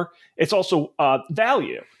more. It's also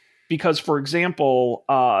value. Because, for example,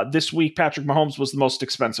 this week, Patrick Mahomes was the most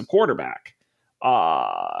expensive quarterback.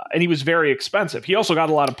 And he was very expensive. He also got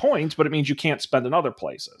a lot of points, but it means you can't spend in other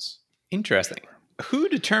places. Interesting. Who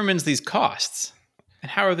determines these costs? And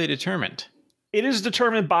how are they determined? It is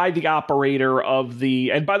determined by the operator of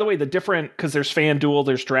and by the way, because there's FanDuel,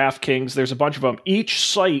 there's DraftKings, there's a bunch of them. Each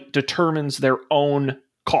site determines their own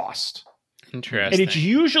cost. Interesting. And it's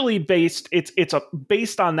usually based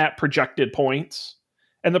on that projected points.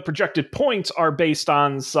 And the projected points are based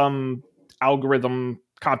on some algorithm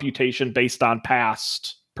computation based on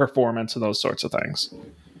past performance and those sorts of things.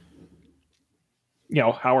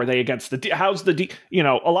 How are they against how's a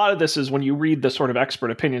lot of this is when you read the sort of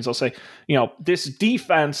expert opinions, they'll say, this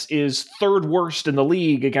defense is third worst in the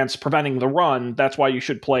league against preventing the run. That's why you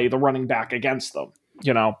should play the running back against them.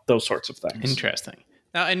 Those sorts of things. Interesting.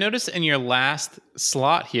 Now, I noticed in your last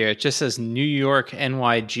slot here, it just says New York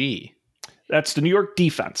NYG. That's the New York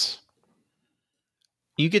defense.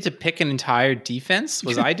 You get to pick an entire defense?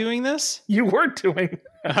 Was I doing this? You were doing.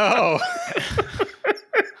 Oh.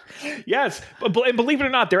 Yes, but believe it or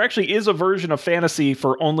not, there actually is a version of fantasy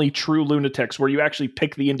for only true lunatics where you actually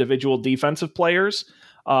pick the individual defensive players,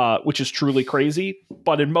 which is truly crazy.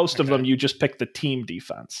 But in most of them, you just pick the team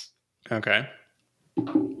defense. Okay.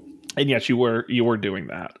 And yes, you were doing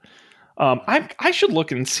that. I should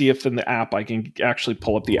look and see if in the app I can actually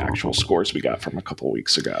pull up the actual scores we got from a couple of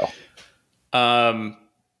weeks ago. Now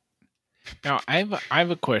I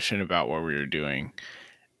have a question about what we were doing.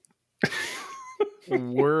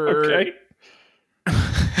 Okay.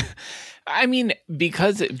 I mean,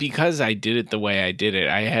 because I did it the way I did it,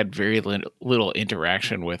 I had very little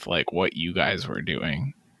interaction with like what you guys were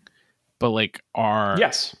doing. But like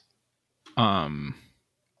yes,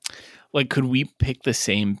 like could we pick the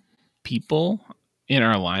same people in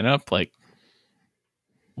our lineup? Like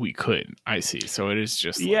we could. I see. So it is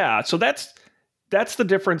just So that's the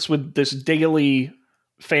difference with this daily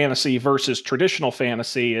fantasy versus traditional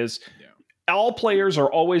fantasy is. All players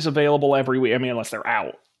are always available every week. I mean, unless they're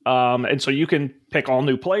out. And so you can pick all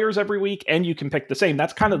new players every week and you can pick the same.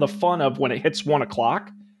 That's kind of the fun of when it hits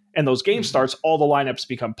 1:00 and those games starts, all the lineups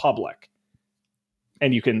become public.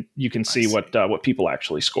 And you can see what people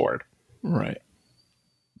actually scored. Right.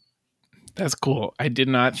 That's cool. I did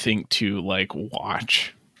not think to like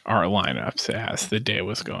watch our lineups as the day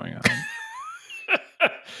was going on.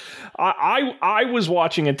 I was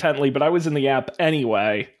watching intently, but I was in the app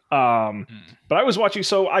anyway. But I was watching,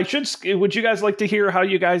 so would you guys like to hear how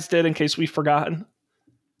you guys did in case we've forgotten?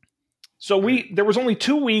 So there was only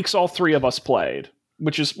 2 weeks all three of us played,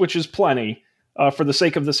 which is plenty for the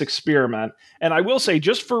sake of this experiment. And I will say,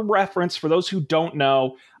 just for reference, for those who don't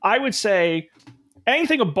know, I would say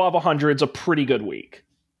anything above 100 is a pretty good week.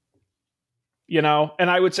 And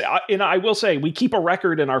I will say we keep a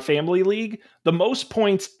record in our family league. The most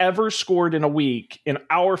points ever scored in a week in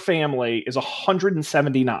our family is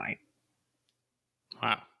 179.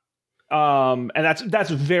 Wow. And that's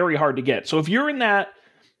very hard to get. So if you're in that,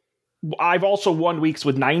 I've also won weeks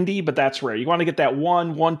with 90, but that's rare. You want to get that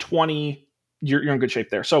 120, you're in good shape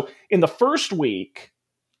there. So in the first week,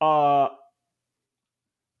 Colby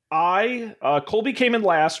came in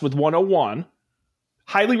last with 101,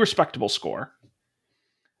 highly respectable score.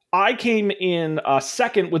 I came in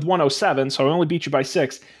second with 107, so I only beat you by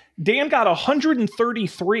 6. Dan got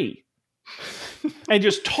 133 and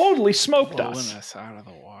just totally smoked us. Us out of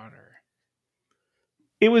the water.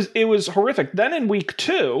 It was horrific. Then in week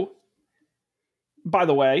 2, by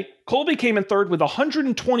the way, Colby came in third with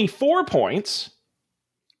 124 points.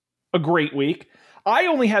 A great week. I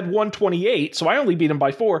only had 128, so I only beat him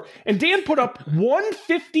by 4. And Dan put up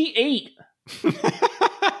 158.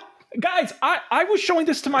 Guys, I was showing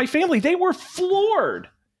this to my family. They were floored.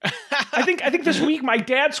 I think this week my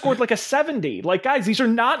dad scored like a 70. Like, guys, these are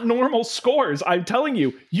not normal scores. I'm telling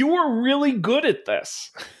you, you were really good at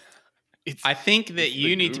this. I think that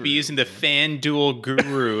you need to be using the FanDuel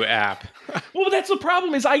Guru app. Well, that's the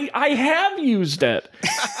problem is I have used it.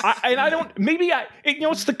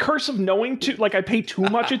 It's the curse of knowing I pay too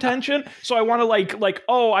much attention. So I want to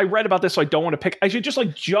I read about this, so I don't want to pick. I should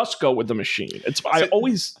just go with the machine.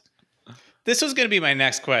 This was going to be my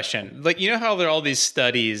next question. Like, you know how there are all these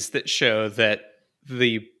studies that show that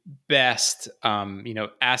the best,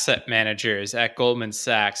 asset managers at Goldman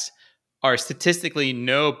Sachs are statistically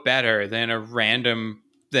no better than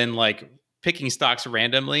picking stocks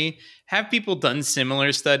randomly. Have people done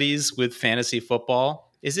similar studies with fantasy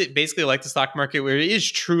football? Is it basically like the stock market where it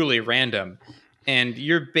is truly random and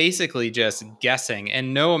you're basically just guessing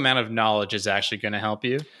and no amount of knowledge is actually going to help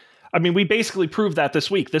you? I mean, we basically proved that this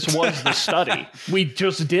week. This was the study. We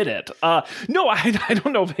just did it. No, I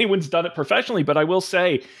don't know if anyone's done it professionally, but I will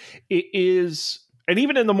say it is, and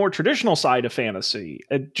even in the more traditional side of fantasy,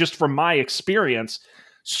 just from my experience,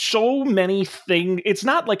 so many things. It's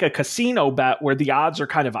not like a casino bet where the odds are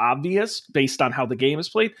kind of obvious based on how the game is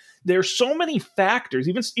played. There's so many factors,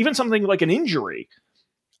 even something like an injury,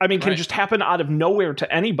 can just happen out of nowhere to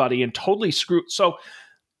anybody and totally screw. So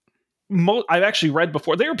I've actually read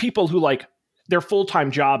before, there are people who their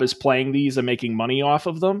full-time job is playing these and making money off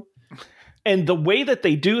of them. And the way that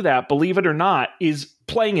they do that, believe it or not, is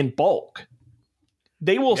playing in bulk.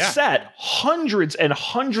 They will set hundreds and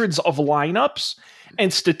hundreds of lineups,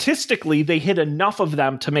 and statistically, they hit enough of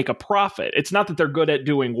them to make a profit. It's not that they're good at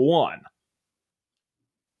doing one.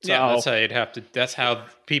 So, that's how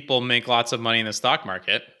people make lots of money in the stock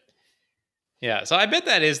market. Yeah, so I bet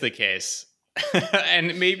that is the case.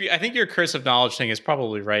 And maybe I think your curse of knowledge thing is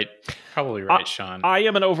probably right. Sean.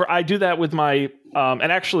 I do that with my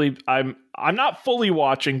and actually I'm not fully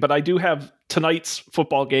watching, but I do have tonight's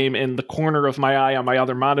football game in the corner of my eye on my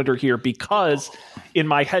other monitor here, because in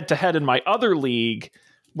my head-to-head in my other league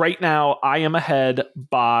right now I am ahead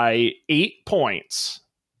by 8 points,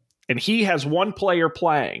 and he has one player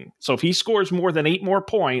playing. So if he scores more than 8 more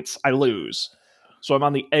points, I lose. So I'm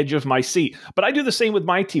on the edge of my seat. But I do the same with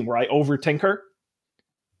my team where I overtinker.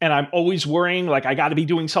 And I'm always worrying I got to be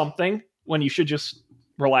doing something when you should just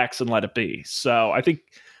relax and let it be. So I think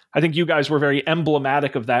you guys were very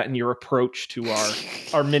emblematic of that in your approach to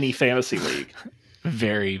our mini fantasy league.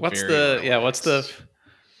 What's the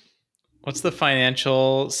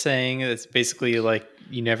financial saying? It's basically like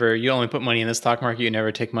you only put money in the stock market, you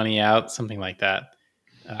never take money out, something like that.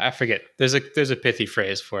 I forget. There's a pithy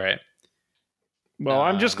phrase for it. Well,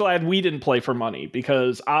 I'm just glad we didn't play for money,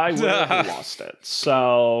 because I would have lost it.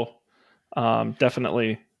 So,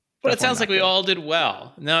 definitely. But it sounds like we all did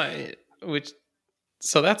well.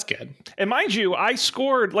 So that's good. And mind you, I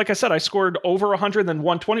scored over 100 and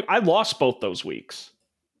 120. I lost both those weeks.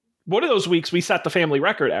 One of those weeks, we set the family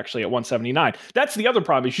record actually at 179. That's the other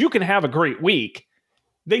problem, is you can have a great week.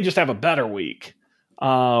 They just have a better week.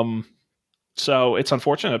 So it's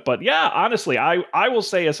unfortunate, but yeah, honestly, I will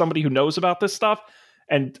say, as somebody who knows about this stuff,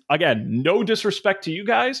 and again, no disrespect to you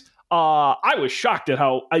guys, I was shocked at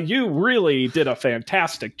how you really did a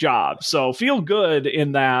fantastic job. So feel good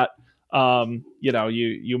in that,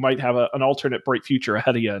 you might have an alternate bright future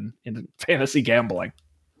ahead of you in fantasy gambling.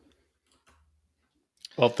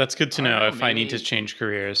 Well, that's good to know if I need to change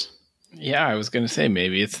careers. Yeah, I was going to say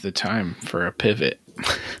maybe it's the time for a pivot.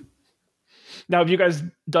 Now, have you guys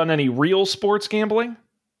done any real sports gambling?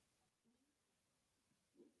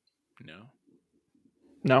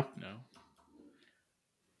 No.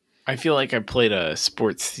 I feel like I played a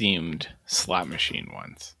sports-themed slot machine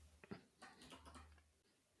once.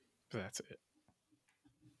 But that's it.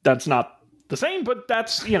 That's not the same, but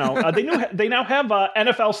that's, they now have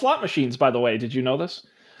NFL slot machines, by the way. Did you know this?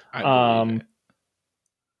 I believe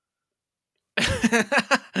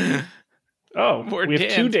it. Oh, we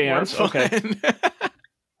have 2 Dans. Okay.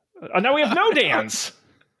 Now we have no Dans.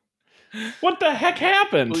 What the heck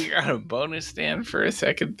happened? We got a bonus Dan for a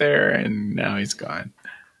second there, and now he's gone.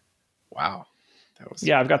 Wow.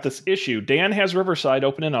 I've got this issue. Dan has Riverside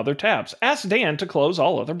open in other tabs. Ask Dan to close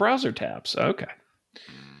all other browser tabs. Okay.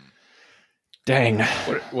 Dang.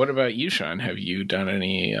 What about you, Sean? Have you done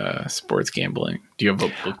any sports gambling? Do you have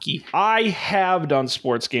a bookie? I have done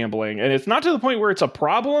sports gambling, and it's not to the point where it's a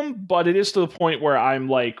problem, but it is to the point where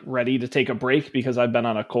I'm ready to take a break because I've been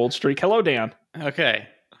on a cold streak. Hello, Dan. Okay.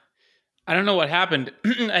 I don't know what happened.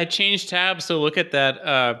 I changed tabs to look at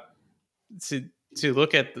that, to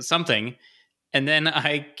look at something, and then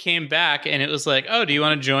I came back, and it was like, "Oh, do you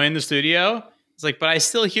want to join the studio?" It's like, but I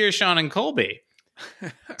still hear Sean and Colby.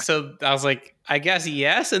 So I was like, I guess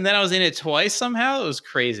yes, and then I was in it twice somehow. It was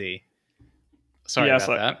crazy. Sorry about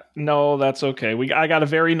that. No, that's okay. I got a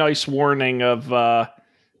very nice warning of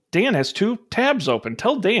Dan has 2 tabs open.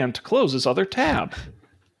 Tell Dan to close his other tab.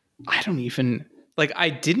 I don't even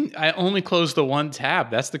I only closed the one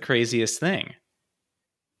tab. That's the craziest thing.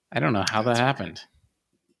 I don't know how that happened.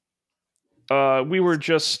 We were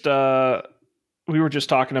just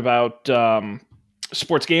talking about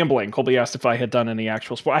sports gambling. Colby asked if I had done any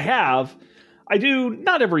actual sport. I have. I do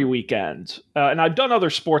not every weekend, and I've done other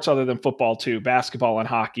sports other than football too, basketball and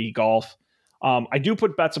hockey, golf. I do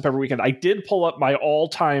put bets up every weekend. I did pull up my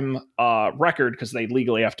all-time record because they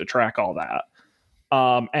legally have to track all that.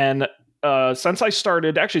 And since I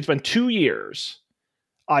started, actually it's been 2 years,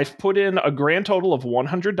 I've put in a grand total of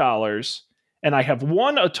 $100, and I have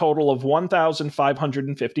won a total of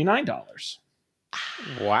 $1,559.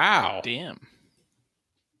 Wow. Damn.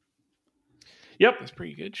 Yep. That's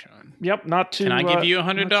pretty good, Sean. Yep. Not too. Can I give you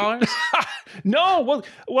 $100? No.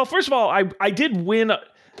 Well, first of all, I did win.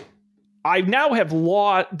 I now have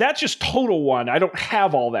lost. That's just total one. I don't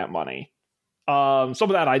have all that money. Some of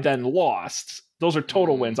that I then lost. Those are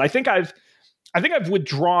total wins. I think I've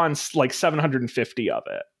withdrawn like 750 of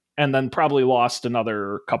it, and then probably lost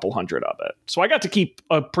another couple hundred of it. So I got to keep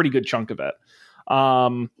a pretty good chunk of it.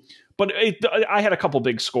 But I had a couple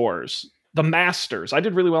big scores. The Masters. I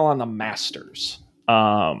did really well on the Masters.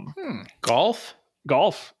 Golf?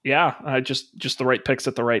 Golf. Yeah. Just the right picks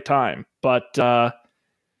at the right time. But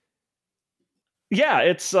yeah,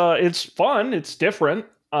 it's fun. It's different.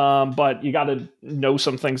 But you got to know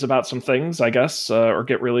some things about some things, I guess, or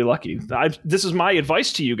get really lucky. This is my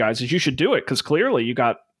advice to you guys: is you should do it because clearly you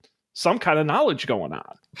got some kind of knowledge going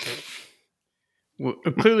on. Well,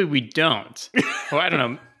 clearly we don't. Well, I don't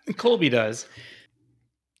know. Colby does.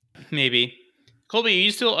 Maybe. Colby,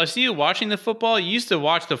 I see you watching the football. You used to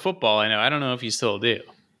watch the football. I know. I don't know if you still do.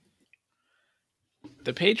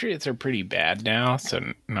 The Patriots are pretty bad now,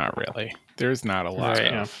 so not really. There's not a lot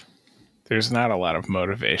of. There's not a lot of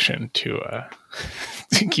motivation to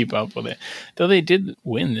to keep up with it. Though they did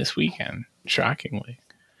win this weekend, shockingly.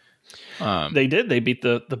 They did. They beat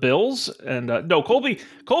the Bills. And no, Colby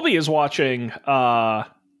is watching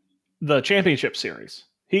the championship series.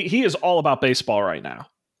 He is all about baseball right now.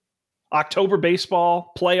 October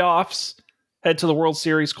baseball, playoffs, head to the World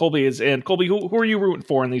Series. Colby is in. Colby, who are you rooting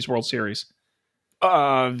for in these World Series?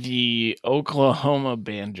 The Oklahoma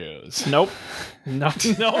Banjos. Nope. No.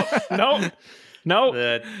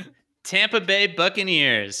 The Tampa Bay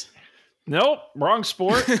Buccaneers. Nope. Wrong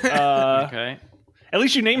sport. Okay. At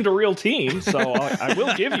least you named a real team, so I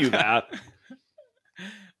will give you that.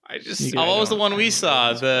 What was the one we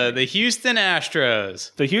saw? The Houston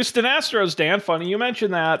Astros. The Houston Astros, Dan, funny you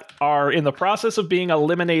mentioned that, are in the process of being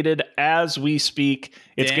eliminated as we speak.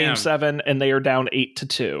 It's Game 7, and they are down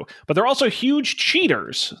 8-2. But they're also huge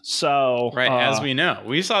cheaters. So right, as we know.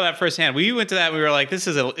 We saw that firsthand. We went to that, we were like, this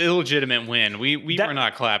is an illegitimate win. We were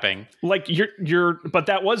not clapping. Like but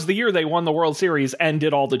that was the year they won the World Series and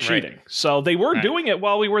did all the cheating. Right. So they were doing it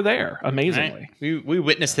while we were there, amazingly. Right. We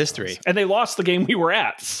witnessed history. And they lost the game we were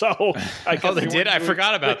at. So they did? I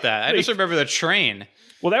forgot about that. I just remember the train.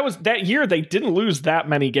 Well, that was that year they didn't lose that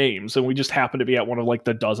many games, and we just happened to be at one of like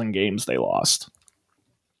the dozen games they lost.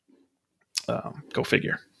 Go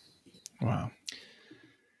figure. Wow.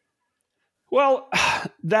 Well,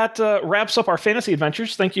 that wraps up our fantasy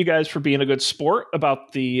adventures. Thank you guys for being a good sport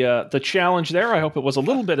about the challenge there. I hope it was a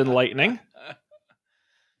little bit enlightening.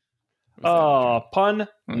 Pun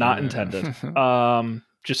not intended.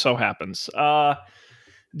 Just so happens.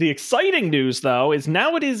 The exciting news, though, is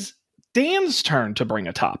now it is Dan's turn to bring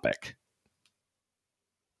a topic.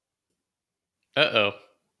 Uh-oh.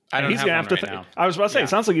 I don't have one right now. I was about to say, it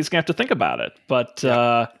sounds like he's going to have to think about it. But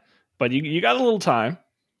you got a little time.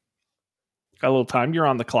 You're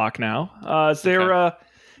on the clock now. Is there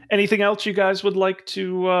anything else you guys would like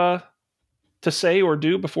to say or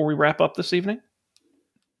do before we wrap up this evening?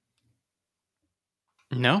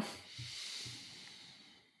 No.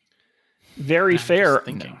 Very fair.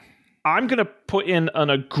 No. I'm going to put in an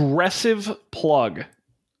aggressive plug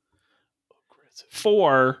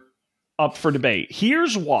for Up for Debate.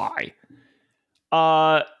 Here's why.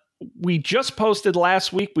 We just posted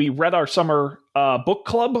last week. We read our summer book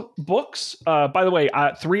club books. By the way,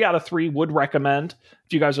 3 out of 3 would recommend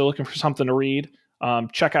if you guys are looking for something to read.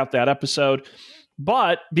 Check out that episode.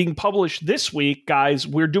 But being published this week, guys,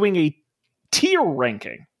 we're doing a tier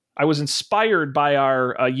ranking. I was inspired by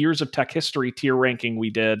our Years of Tech History tier ranking we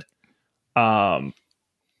did. Are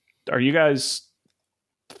you guys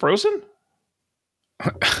frozen?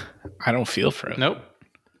 I don't feel frozen. Nope.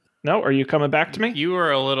 No, are you coming back to me? You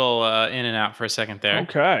were a little in and out for a second there.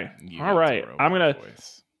 Okay. All right. I'm going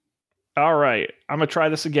to try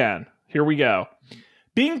this again. Here we go.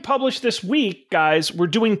 Being published this week, guys, we're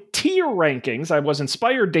doing tier rankings. I was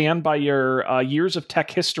inspired, Dan, by your Years of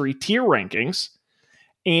Tech History tier rankings.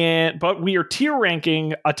 But we are tier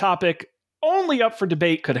ranking a topic only Up for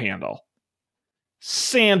Debate could handle.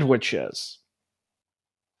 Sandwiches.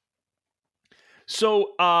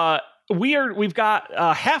 So we've got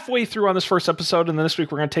halfway through on this first episode, and then this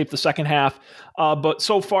week we're going to tape the second half. But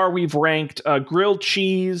so far we've ranked grilled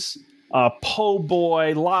cheese, po'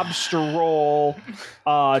 boy, lobster roll,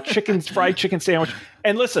 fried chicken sandwich.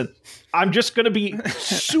 And listen, I'm just going to be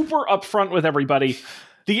super upfront with everybody.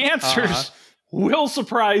 The answers will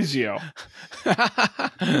surprise you.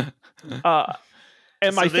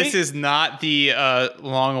 This is not the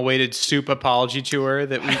long-awaited soup apology tour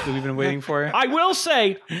that we've been waiting for? I will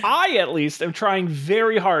say, I at least am trying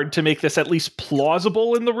very hard to make this at least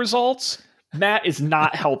plausible in the results. Matt is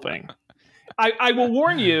not helping. I will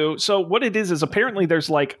warn you. So what it is apparently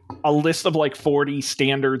there's like a list of like 40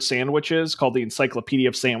 standard sandwiches called the Encyclopedia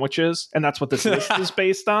of Sandwiches. And that's what this list is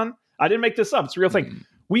based on. I didn't make this up. It's a real thing.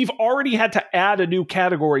 We've already had to add a new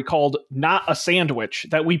category called not a sandwich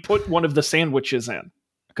that we put one of the sandwiches in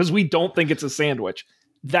because we don't think it's a sandwich.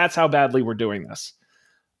 That's how badly we're doing this.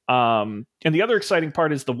 And the other exciting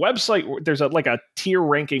part is the website. There's a tier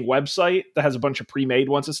ranking website that has a bunch of pre-made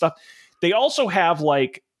ones and stuff. They also have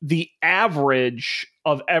like the average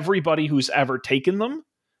of everybody who's ever taken them.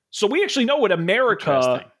 So we actually know what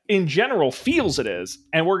America in general feels it is,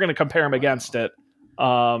 and we're going to compare them against it.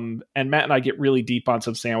 And Matt and I get really deep on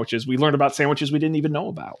some sandwiches. We learned about sandwiches we didn't even know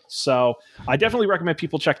about. So I definitely recommend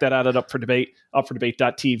people check that out at Up for Debate,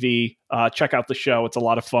 upfordebate.tv. Check out the show. It's a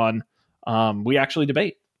lot of fun. We actually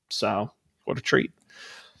debate. So what a treat.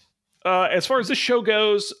 As far as this show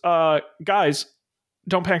goes, guys,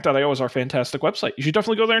 don'tpanic.io is our fantastic website. You should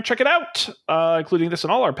definitely go there and check it out, including this and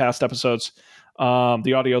all our past episodes.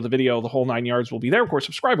 The audio, the video, the whole 9 yards will be there. Of course,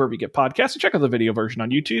 subscribe wherever you get podcasts and check out the video version on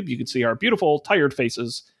YouTube. You can see our beautiful, tired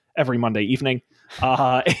faces every Monday evening.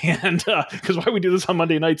 And because why we do this on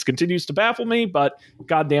Monday nights continues to baffle me, but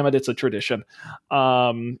God damn it, it's a tradition.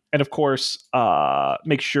 And of course,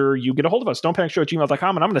 make sure you get a hold of us.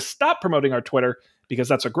 don'tpanicshow@gmail.com. And I'm going to stop promoting our Twitter because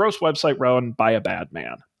that's a gross website run by a bad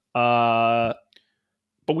man. But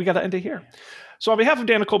we got to end it here. So on behalf of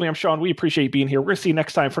Dan and Colby, I'm Sean. We appreciate you being here. We're going to see you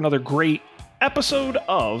next time for another great episode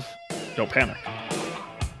of Don't Panic.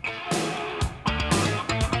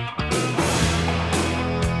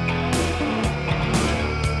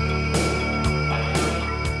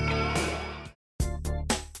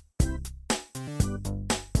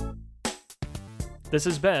 This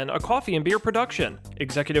has been a Coffee and Beer production,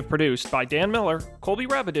 executive produced by Dan Miller, Colby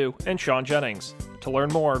Rabideau, and Sean Jennings. To learn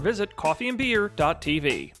more, visit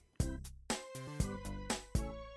coffeeandbeer.tv.